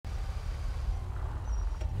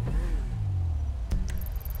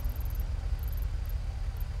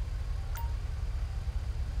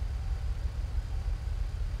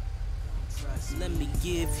Let me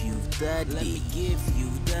give you that.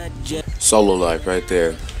 Solo life right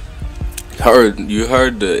there. You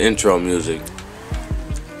heard the intro music.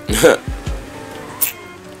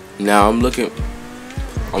 Now I'm looking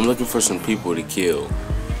for some people to kill.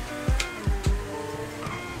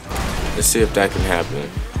 Let's see if that can happen.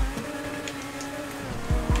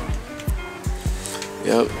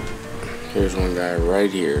 Yep. Here's one guy right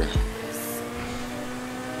here.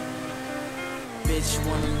 Bitch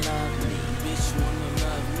wanna love me,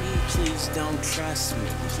 please don't trust me,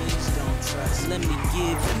 let me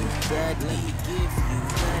give you that,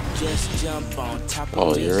 just jump on top of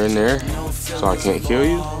Oh, you're in there? So I can't kill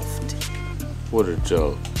you? What a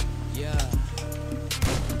joke.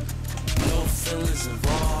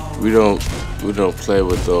 We don't play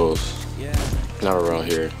with those. Not around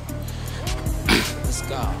here. Let's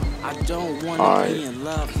go. I don't want to be in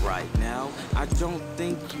love right now. I don't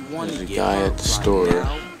think you want to get guy at the store.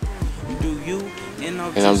 Do you? And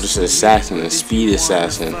I'm just an assassin, a speed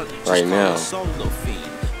assassin right now.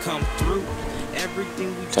 Come through.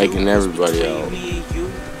 Everything we taking everybody out.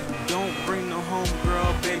 Don't bring no home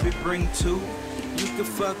girl, baby, bring two. You can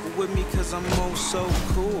fuck with me cause I'm oh so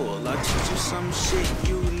cool. I teach you some shit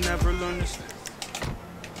you never learned.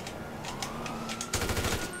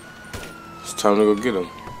 It's time to go get him.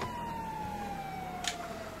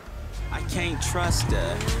 I can't trust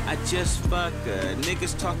her, I just fuck her.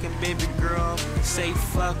 Niggas talking baby girl, say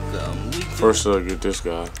fuck them. First I'll get this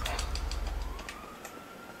guy.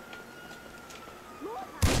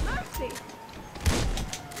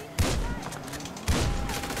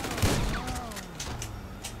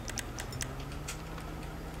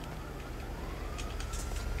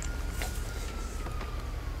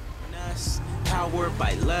 Powered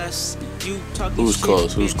by lust. You talking Who's shit,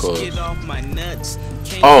 close? Who's bitch, close? Get off my nuts.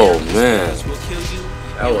 Oh man, Will kill you.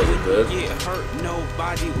 that wasn't good. Get hurt,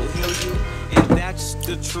 nobody will heal you, and that's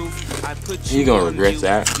the truth. I put you. You gonna on regret you.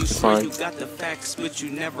 that? You It's swear fine. you got the facts, but you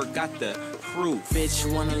never got the proof.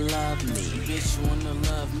 Bitch wanna love me. Bitch wanna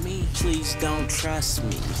love me. Please don't trust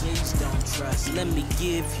me. Please don't trust. Let me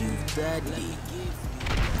give you that.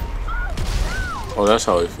 Oh, that's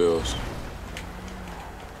how he feels.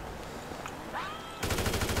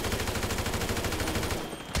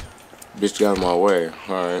 Bitch got in my way.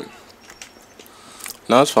 Alright.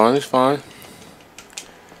 No, it's fine. It's fine.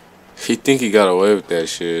 He think he got away with that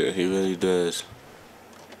shit. He really does.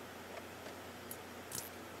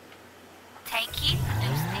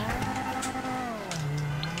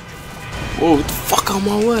 Whoa, get the fuck out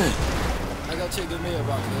my way. I gotta check the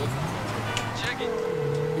mailbox, dude. Check it.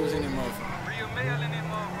 Who's in the motherfucker? Real mail in that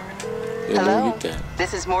motherfucker. Yeah, Hello, let me get that.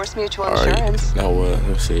 this is Morse Mutual Alright. Insurance. Now what?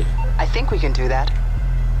 Let's see. I think we can do that.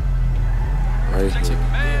 Right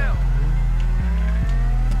here.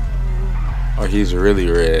 Oh, he's really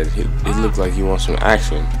red. He looks like he wants some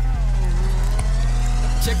action.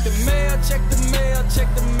 Check the mail, check the mail, check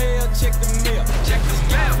the mail, check the mail. Check the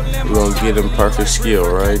mail. We're gonna get him perfect skill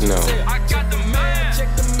right now. I got the mail, check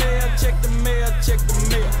the mail, check the mail, check the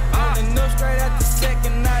mail. Only know straight at the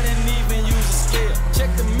second, I didn't even use a scale.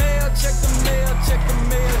 Check the mail, check the mail, check the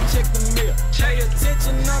mail, check the mail. Pay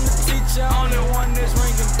attention, I'm the teacher, only one that's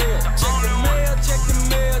ringing bell. Check the mail, check the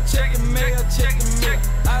mail, check the mail, check the mail.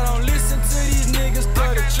 I don't listen to these niggas,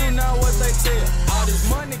 tell the truth, not what they tell. All this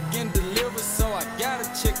money getting delivered, so I gotta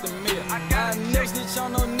check the mail. I never snitch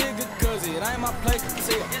on no nigga, cause it ain't my place to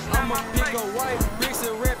tell. I'ma pick up white bricks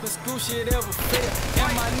and rap and school shit ever fail.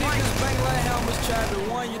 And my niggas bang like helmets, try the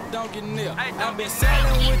one you don't get near. I've been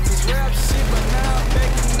selling with this rap shit, but now I'm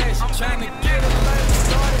back in nation. Trying to get a life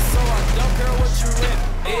started, so I don't care what you rap.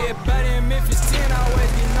 Everybody in Memphis 10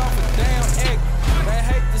 always getting off a damn act. They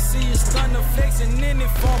hate to see you stun the flex in any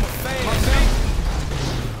form of fame.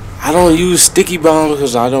 I don't use sticky bomb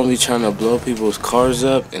because I don't be trying to blow people's cars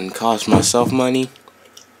up and cost myself money.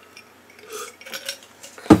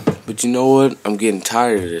 But you know what? I'm getting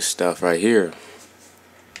tired of this stuff right here.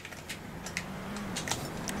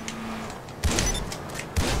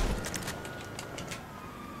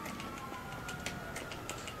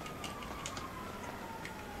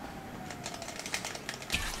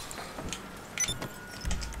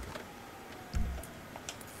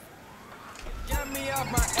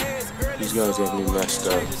 These guys got me messed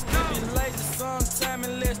up.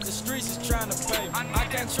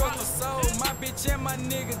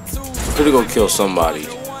 I'm gonna go kill somebody.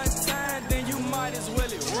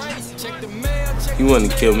 He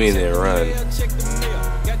wanted to kill me and then run.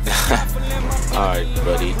 Alright,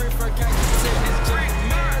 buddy.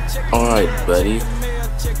 Alright, buddy.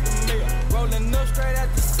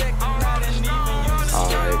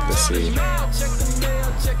 Alright, let's see.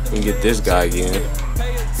 We can get this guy again.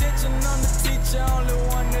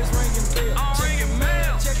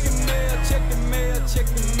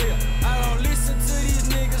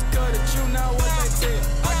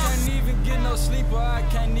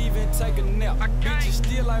 cap. Bitches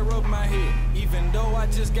still like rub my head, even though I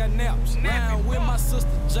just got naps. Round with my sister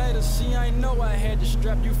Jada, she ain't know I had to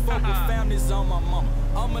strap. You fuck with families on my mama,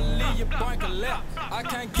 I'ma leave your bank a lap. I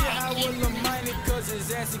can't get high with Lil Money cause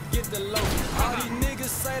his ass will get the low. All these niggas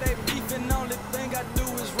say they beefin', only thing I do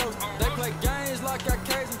is roast. They play games like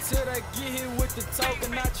arcades until they get hit with the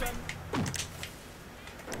token. I try.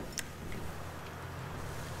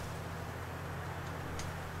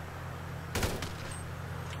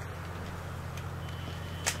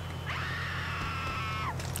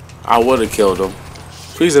 I would have killed him.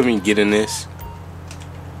 Please let me get in this.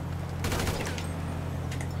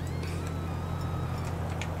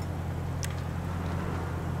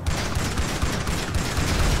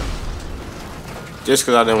 Just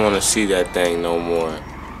because I didn't want to see that thing no more.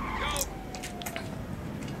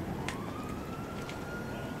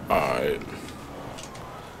 Alright.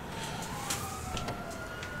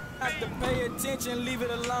 Leave it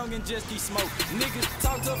alone and just keep smoking. Niggas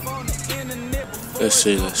talked up on the internet before. Let's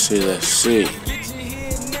see. Get your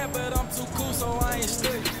head now, but I'm too cool, so I ain't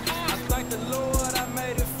study. I thank the Lord I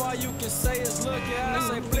made it far. You can say it's lucky. I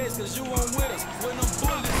say bless, cause you weren't with us. When them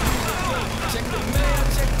bullets, you was good. Check the mail,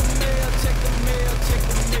 check the mail, check the mail, check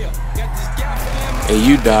the mail. Got this guy for him. And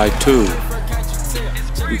you died too.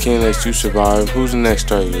 We can't let you survive. Who's the next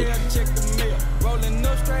target?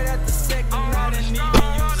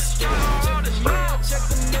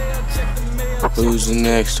 Who's the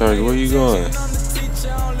next target? Where you going?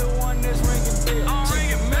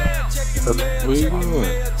 Where you going?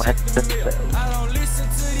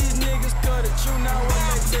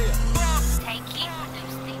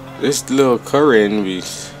 This little current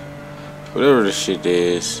beast, whatever the shit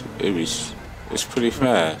is, it's pretty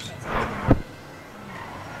fast.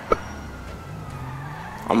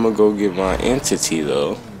 I'm gonna go get my entity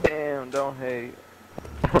though. Damn, don't hate.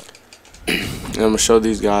 And I'm gonna show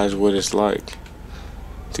these guys what it's like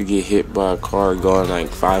to get hit by a car going like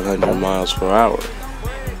 500 miles per hour.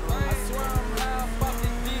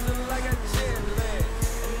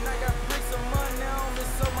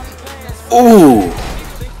 Ooh!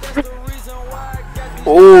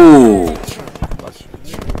 Ooh!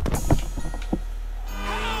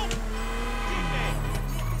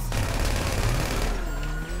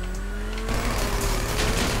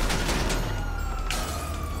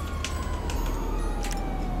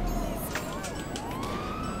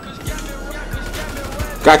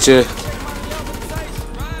 Gotcha.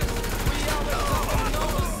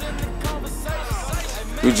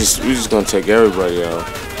 We just gonna take everybody out.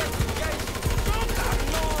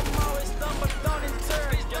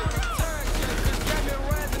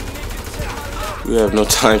 We have no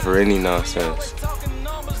time for any nonsense.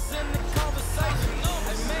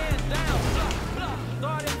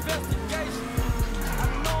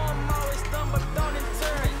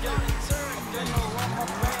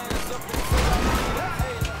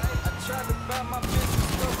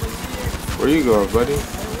 Where you going, buddy?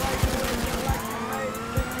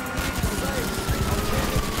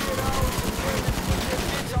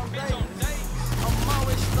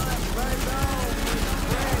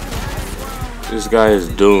 This guy is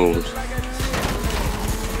doomed.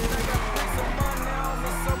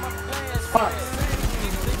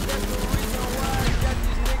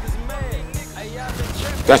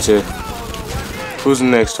 Gotcha. Who's the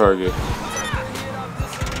next target?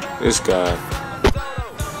 This guy.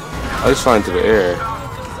 I just flying through the air.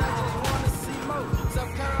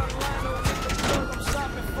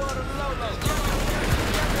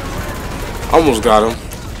 Almost got him.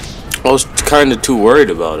 I was kind of too worried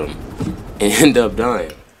about him and end up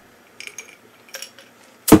dying.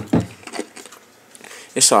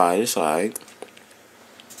 It's alright, it's alright.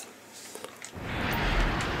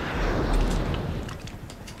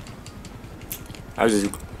 I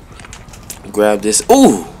just grab this.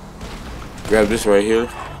 Ooh! Grab this right here.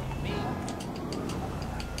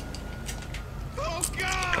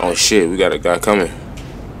 Oh shit, we got a guy coming.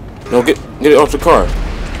 No, get it off the car.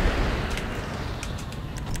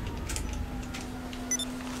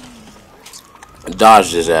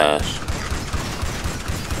 Dodged his ass.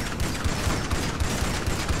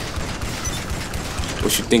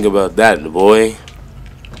 What you think about that, boy?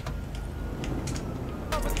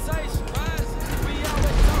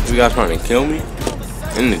 This guy trying to kill me?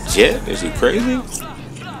 In the jet? Is he crazy?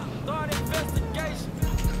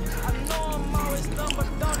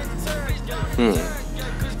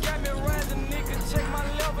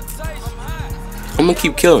 I'm gonna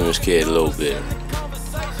keep killing this kid a little bit.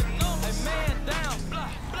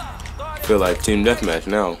 Feel like team deathmatch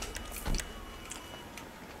now.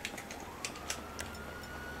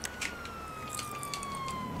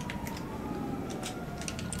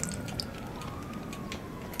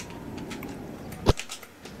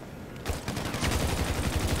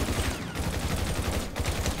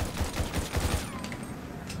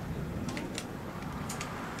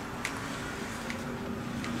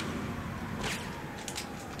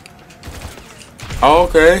 Oh,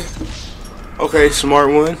 okay. Okay, smart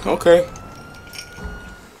one. Okay.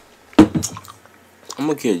 I'm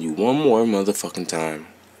gonna kill you one more motherfucking time.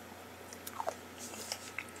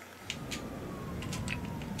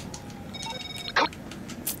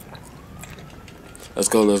 Let's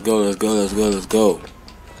go, let's go, let's go, let's go, let's go.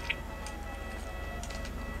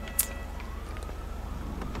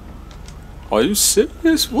 Are you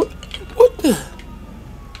serious? What the?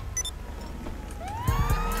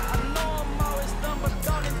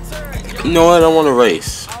 You know what? I want to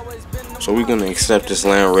race. So we're gonna accept this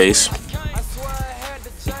land race.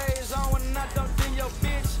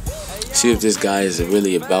 See if this guy is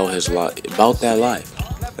really about his life, about that life.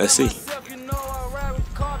 Let's see.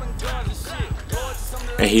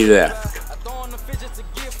 And he left.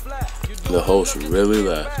 The host really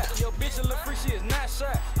left.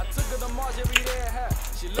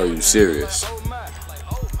 Are you serious?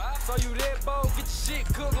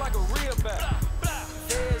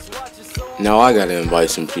 Now I gotta invite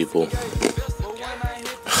some people.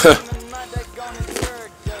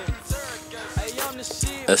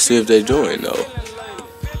 Let's see if they join though.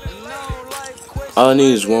 All I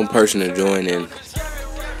need is one person to join in.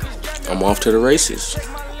 I'm off to the races.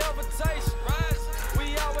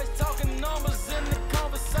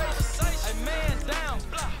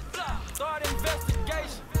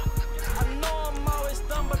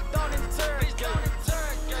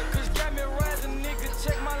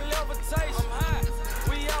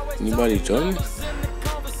 Anybody join me?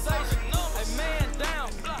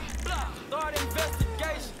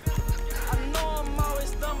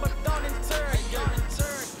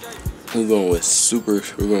 We're going with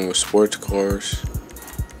we're going with sports cars.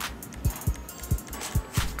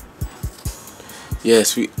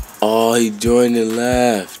 Yes, oh, he joined and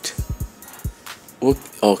left. What?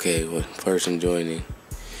 Okay, one person joining.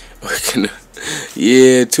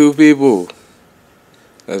 Yeah, 2 people.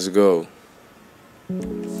 Let's go.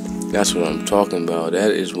 That's what I'm talking about.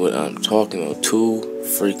 That is what I'm talking about. 2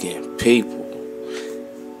 freaking people.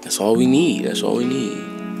 That's all we need. That's all we need.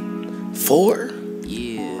 4?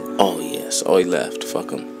 Yeah. Oh, yes. Oh, he left.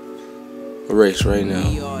 Fuck him. A race right now.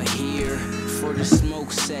 We are here for the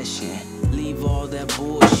smoke session. Leave all that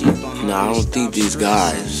bullshit behind. No, I don't think these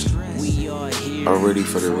guys are ready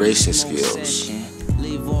for the racing skills.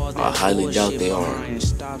 I highly doubt they are. Ooh,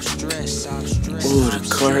 the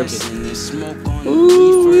carbon.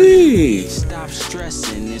 Ooh-wee. Stop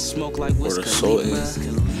stressing and smoke like Or the salt.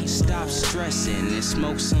 Stop stressing and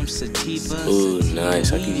smoke some sativa. Ooh,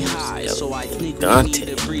 nice. I can use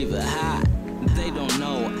Dante. They don't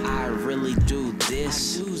know I really do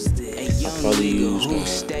this. A young probably nigga use who one.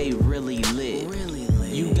 stay really lit.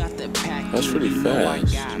 You got the pack. That's pretty you know I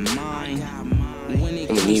fast. got mine. When it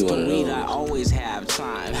I'm gonna comes need to one of weed, those. I always have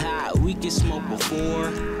time. We can smoke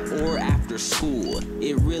before or after school.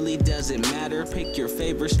 It really doesn't matter. Pick your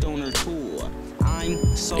favorite stoner tool. I'm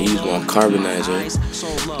so I use my carbonizer. so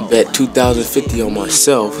Bet 2,050 on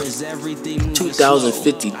myself.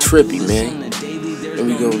 2,050 trippy, man. And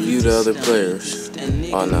we gonna view the other players.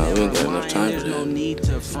 Oh no, we ain't got enough time for that.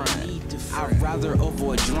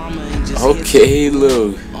 Okay,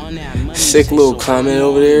 look. Sick little comment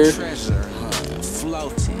over there.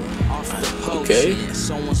 Okay.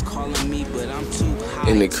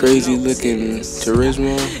 And the crazy looking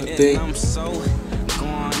Turismo thing.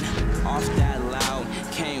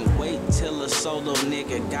 Solo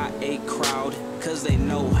nigga got a crowd, cause they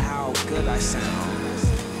know how good I sound.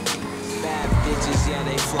 Bad bitches, yeah,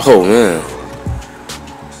 they fly. Oh man.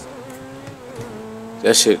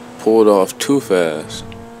 That shit pulled off too fast.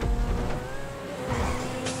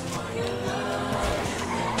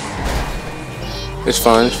 It's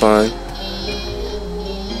fine, it's fine.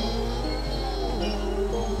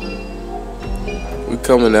 We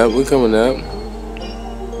coming up, we coming up.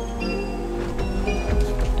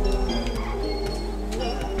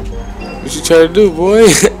 What you trying to do, boy?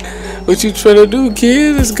 What you trying to do,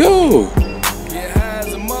 kid? Let's go. Get high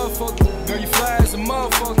as a motherfucker, girl, you fly as a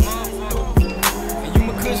motherfucker. And you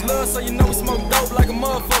my kush love, so you know we smoke dope like a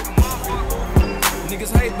motherfucker.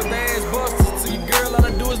 Niggas hate, but they ass busters. To your girl, all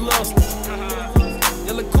I do is lust.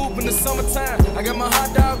 Yellow coupe in the summertime, I got my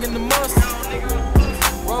hot dog in the mustard.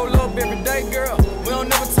 Roll up every day, girl, we don't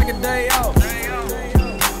never take a day off.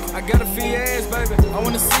 I gotta feel your ass, baby, I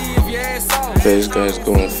wanna see if your ass off. Okay, this guy's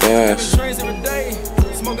going fast.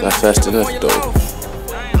 Not fast enough, though.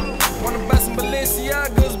 Wanna buy some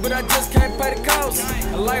Balenciagas, but I just can't pay the cost.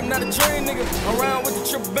 A life not a dream, nigga. Around with the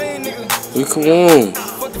triple beam, nigga. We come on.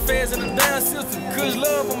 Fuck the feds and the down system. Kush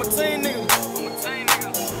love on my team, nigga.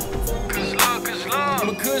 Kush love. I'm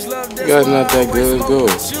a kush love. You guys not that good. Let's go.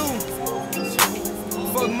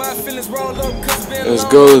 Fuck my feelings, roll up, cause Let's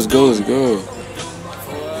go, let's go, let's go.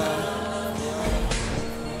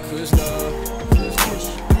 Kush love.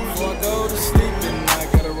 Before I go to sleep at night,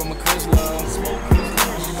 gotta roll my kush love.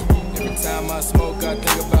 Every time I smoke, I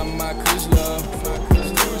think about my kush love.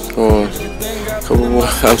 Come on. Couple more.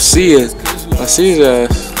 I see it. I see his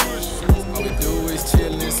ass. All we do is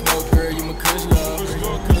chill and smoke, girl, you my kush love.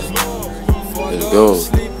 Before I Let's go go. to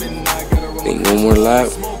sleep at night, gotta roll my Think one more lap.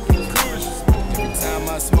 Every time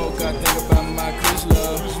I smoke, I think about my kush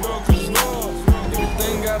love.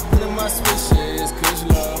 Everything I put in my switch is kush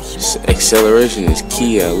love. Acceleration is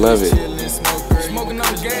key. I love it. Smoking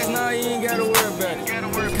on the gas, now you ain't gotta worry about it.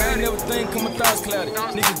 Can't never think, come my thoughts cloudy.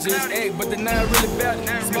 Niggas just act, but they not really about it.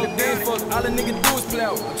 Smoke then fuck, all a nigga do is play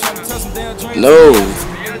out. I'm trying to touch some damn dreams. No.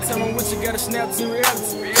 Every time I'm with you, gotta snap to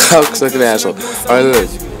reality. Cocksucking asshole. Alright, look.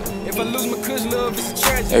 If I lose my kush love, it's a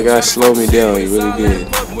tragedy. That guy slowed me down. He really did.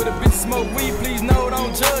 With a bitch smoke weed, please no,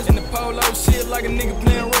 don't judge. In the polo shit like a nigga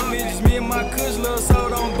playing rugby. Just me and my kush love, so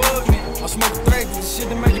don't bug me. I smoke crack, this shit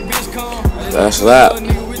to make your bitch come. That's lap.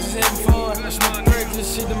 Nigga, we just having fun. I smoke crack,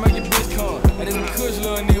 this shit to make your bitch come. That is my kush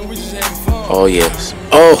love, nigga, we just having fun. Oh yes.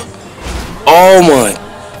 Oh. Oh my.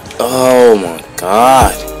 Oh my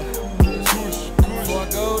God. Before I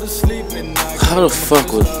go to sleep at night, How the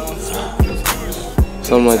fuck would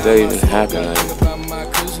something like that even happen? Like, about my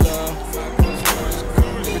kush love.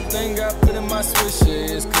 Everything I put in my switch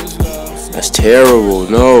is kush love. that's terrible.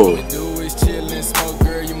 No. Do is chill and smoke,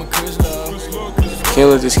 girl, you my kush love. Can't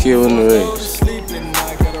let this kid win the race. Sleep at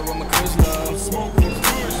night, gotta roll my kush love.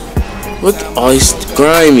 What? Oh, he's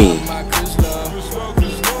grimy. My kush love.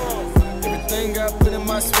 Everything I put in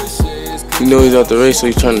my switch is kush You know he's out the race, so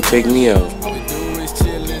he's trying to take me out. All we do is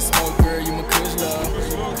chill and smoke, girl, you my kush love.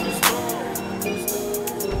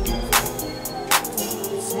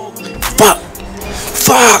 Fuck!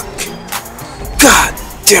 Fuck! God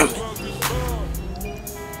damn it!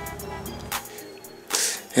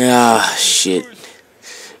 Ah, shit.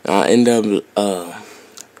 I end up, I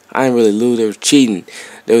didn't really lose. They were cheating.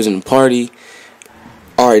 They was in a party.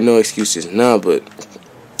 Alright, no excuses. Nah, but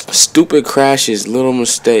stupid crashes, little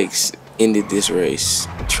mistakes ended this race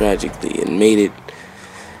tragically and made it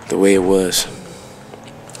the way it was.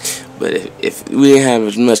 But if we didn't have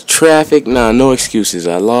as much traffic, nah, no excuses.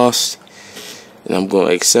 I lost, and I'm going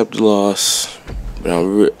to accept the loss. But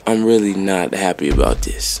I'm really not happy about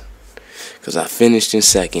this, because I finished in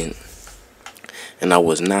second, and I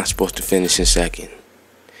was not supposed to finish in second.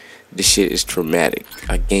 This shit is traumatic.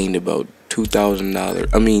 I gained about $2,000.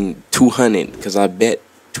 I mean $200, because I bet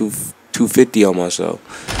 $250 on myself.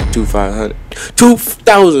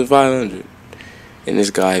 $2,500. And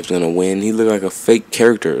this guy's gonna win. He looked like a fake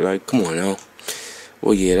character. Like, come on now.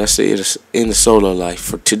 Well, yeah, that's it in the solo life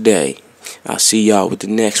for today. I'll see y'all with the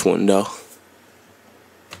next one, though.